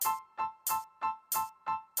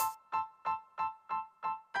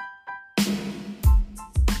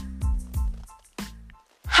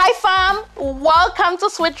Hi fam, welcome to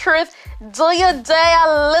Sweet Truth. Do you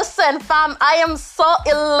dare listen fam? I am so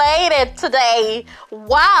elated today.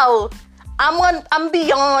 Wow, I'm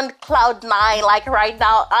beyond cloud nine. Like right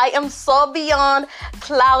now, I am so beyond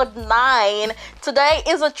cloud nine. Today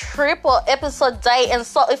is a triple episode day, and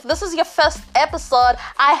so if this is your first episode,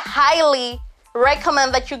 I highly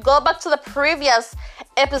recommend that you go back to the previous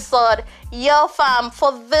episode. Yo fam,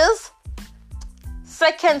 for this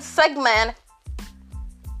second segment,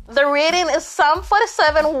 the reading is Psalm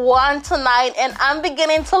 47, 1-9, and I'm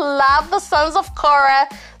beginning to love the sons of Korah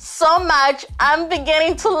so much. I'm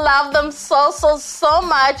beginning to love them so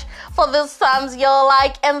much for these psalms,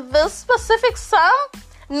 and this specific psalm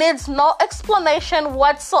needs no explanation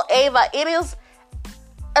whatsoever. It is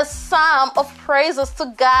a psalm of praises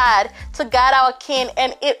to God our King,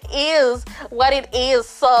 and it is what it is.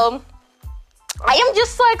 So I am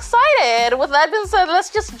just so excited. With that being said, let's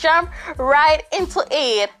just jump right into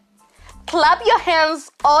it. Clap your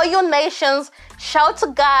hands, all you nations, shout to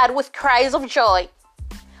God with cries of joy.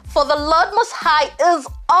 For the Lord Most High is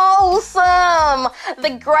awesome,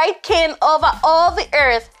 the great King over all the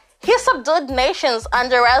earth. He subdued nations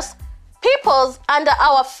under us, peoples under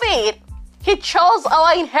our feet. He chose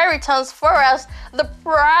our inheritance for us, the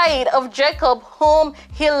pride of Jacob, whom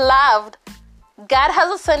he loved. God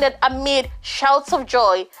has ascended amid shouts of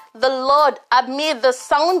joy, the Lord amid the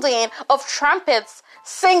sounding of trumpets.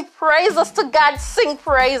 Sing praises to God, sing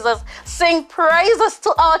praises. Sing praises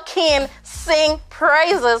to our King, sing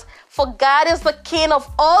praises. For God is the King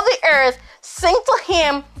of all the earth. Sing to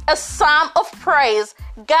him a psalm of praise.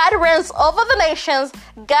 God reigns over the nations.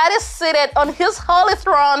 God is seated on his holy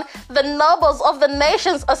throne. The nobles of the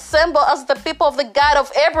nations assemble as the people of the God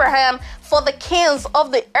of Abraham. For the kings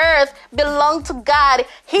of the earth belong to God.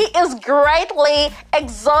 He is greatly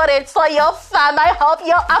exalted. So your fam, I hope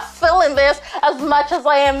you are feeling this as much as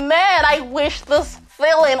I am. Man, I wish this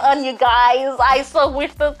feeling on you guys. I so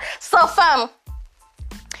wish this. So fam,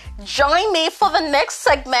 join me for the next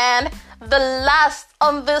segment, the last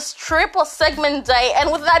on this triple segment day. And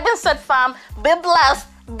with that being said, fam, be blessed,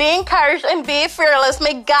 be encouraged, and be fearless.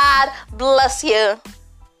 May God bless you.